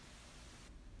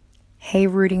Hey,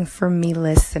 Rooting for Me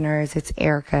listeners, it's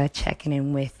Erica checking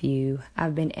in with you.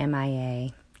 I've been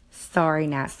MIA. Sorry,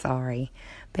 not sorry.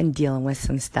 Been dealing with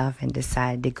some stuff and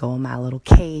decided to go in my little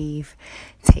cave,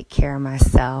 take care of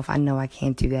myself. I know I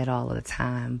can't do that all the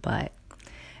time, but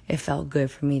it felt good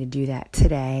for me to do that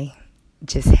today.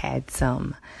 Just had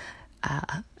some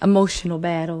emotional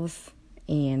battles,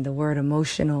 and the word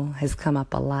emotional has come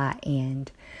up a lot,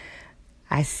 and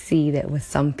I see that with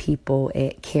some people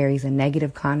it carries a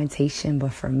negative connotation,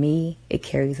 but for me it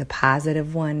carries a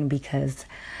positive one because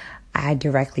I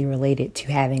directly relate it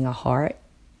to having a heart,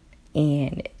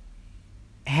 and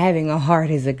having a heart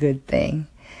is a good thing.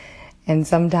 And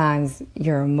sometimes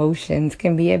your emotions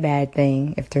can be a bad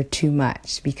thing if they're too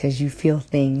much because you feel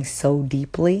things so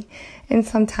deeply, and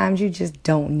sometimes you just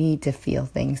don't need to feel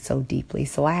things so deeply.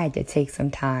 So I had to take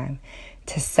some time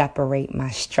to separate my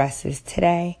stresses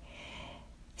today,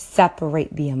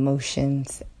 separate the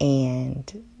emotions,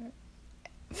 and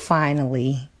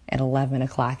finally at 11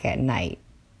 o'clock at night,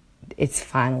 it's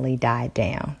finally died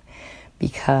down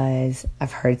because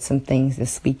I've heard some things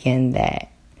this weekend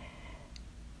that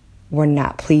were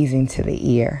not pleasing to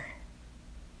the ear,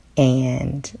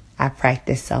 and I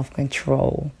practice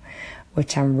self-control,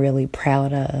 which I'm really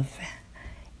proud of.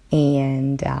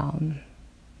 And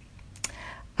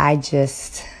I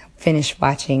just finished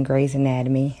watching Grey's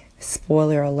Anatomy.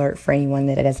 Spoiler alert for anyone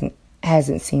that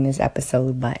hasn't seen this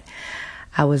episode, but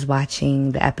I was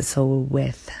watching the episode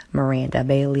with Miranda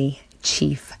Bailey,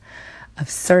 chief of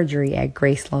surgery at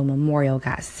Graceland Memorial,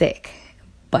 got sick,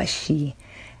 but she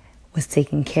was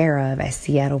taken care of at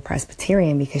Seattle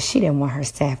Presbyterian because she didn't want her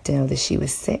staff to know that she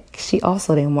was sick. She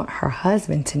also didn't want her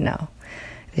husband to know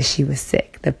that she was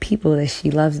sick. The people that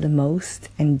she loves the most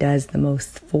and does the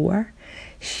most for,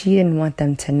 she didn't want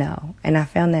them to know. And I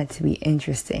found that to be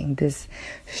interesting. This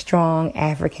strong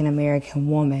African-American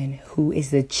woman who is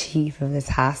the chief of this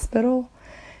hospital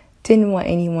didn't want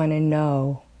anyone to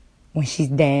know when she's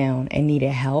down and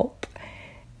needed help.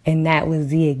 And that was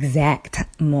the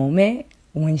exact moment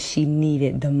when she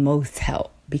needed the most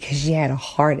help because she had a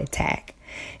heart attack.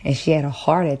 And she had a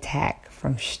heart attack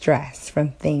from stress,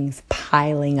 from things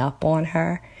piling up on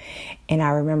her. And I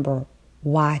remember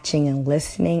watching and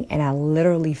listening, and I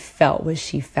literally felt what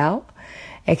she felt,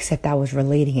 except I was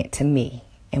relating it to me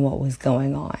and what was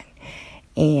going on.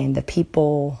 And the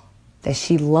people that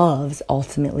she loves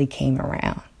ultimately came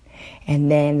around.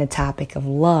 And then the topic of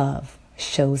love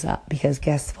shows up because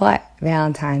guess what?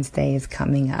 Valentine's Day is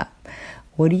coming up.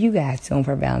 What are you guys doing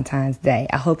for Valentine's Day?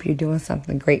 I hope you're doing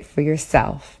something great for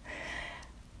yourself.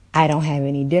 I don't have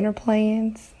any dinner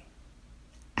plans.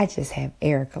 I just have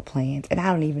Erica plans, and I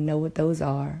don't even know what those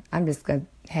are. I'm just going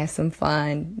to have some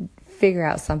fun, figure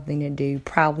out something to do,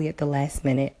 probably at the last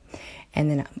minute,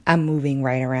 and then I'm moving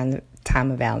right around the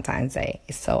time of Valentine's Day,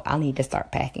 so I'll need to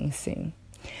start packing soon.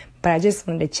 But I just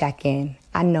wanted to check in.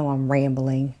 I know I'm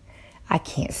rambling. I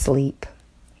can't sleep.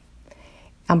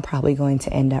 I'm probably going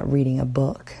to end up reading a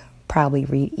book, probably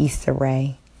read Issa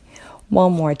Rae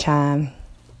one more time,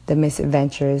 The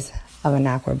Misadventures of an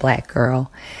Awkward Black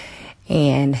Girl.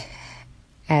 And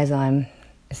as I'm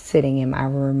sitting in my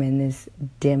room in this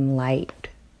dim light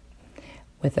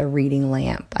with a reading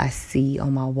lamp, I see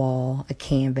on my wall a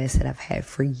canvas that I've had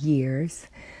for years.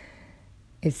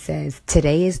 It says,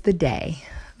 "Today is the day.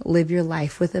 Live your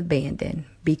life with abandon.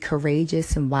 Be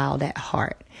courageous and wild at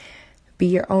heart. Be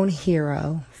your own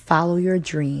hero. Follow your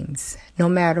dreams, no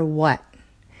matter what,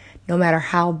 no matter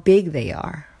how big they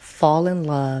are. Fall in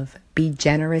love. Be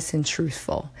generous and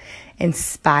truthful.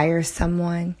 Inspire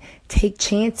someone. Take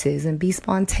chances and be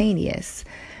spontaneous.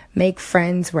 Make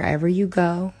friends wherever you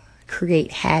go.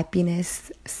 Create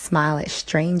happiness. Smile at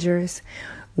strangers.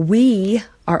 We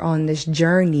are on this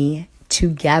journey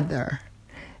together.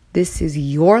 This is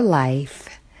your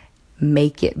life.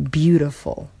 Make it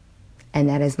beautiful." And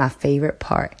that is my favorite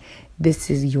part. This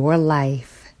is your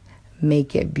life.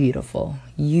 Make it beautiful.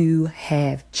 You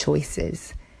have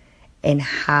choices in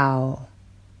how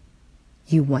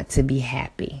you want to be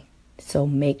happy. So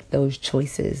make those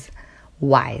choices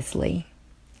wisely.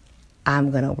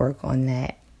 I'm going to work on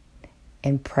that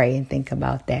and pray and think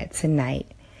about that tonight.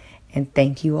 And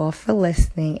thank you all for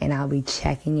listening. And I'll be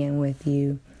checking in with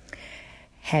you,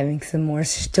 having some more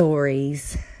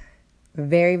stories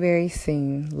very, very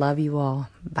soon. Love you all.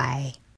 Bye.